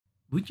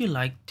Would you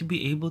like to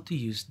be able to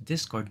use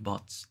Discord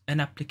bots and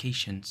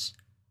applications,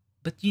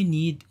 but you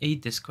need a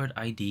Discord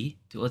ID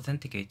to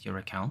authenticate your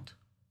account?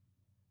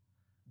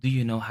 Do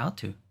you know how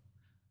to?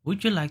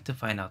 Would you like to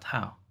find out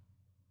how?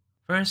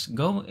 First,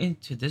 go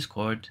into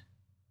Discord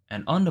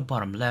and on the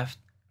bottom left,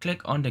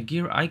 click on the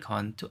gear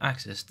icon to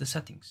access the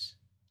settings.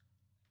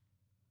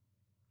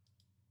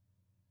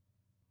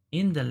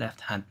 In the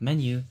left-hand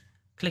menu,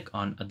 click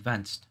on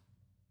Advanced.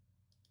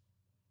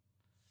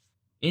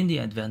 In the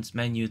Advanced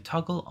menu,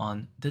 toggle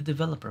on the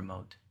Developer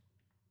mode.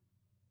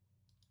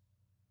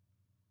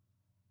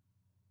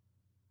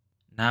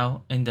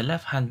 Now, in the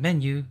left-hand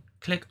menu,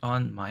 click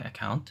on My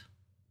Account.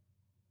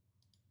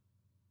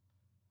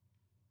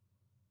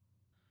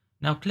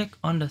 Now click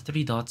on the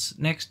three dots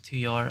next to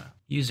your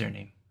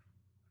username.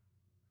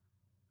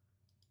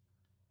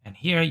 And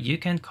here you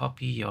can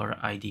copy your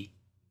ID.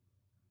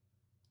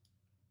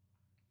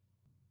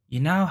 You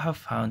now have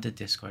found the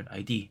Discord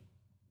ID.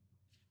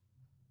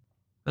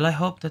 Well, I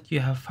hope that you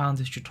have found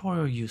this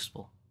tutorial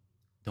useful.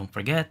 Don't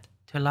forget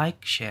to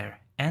like, share,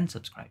 and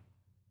subscribe.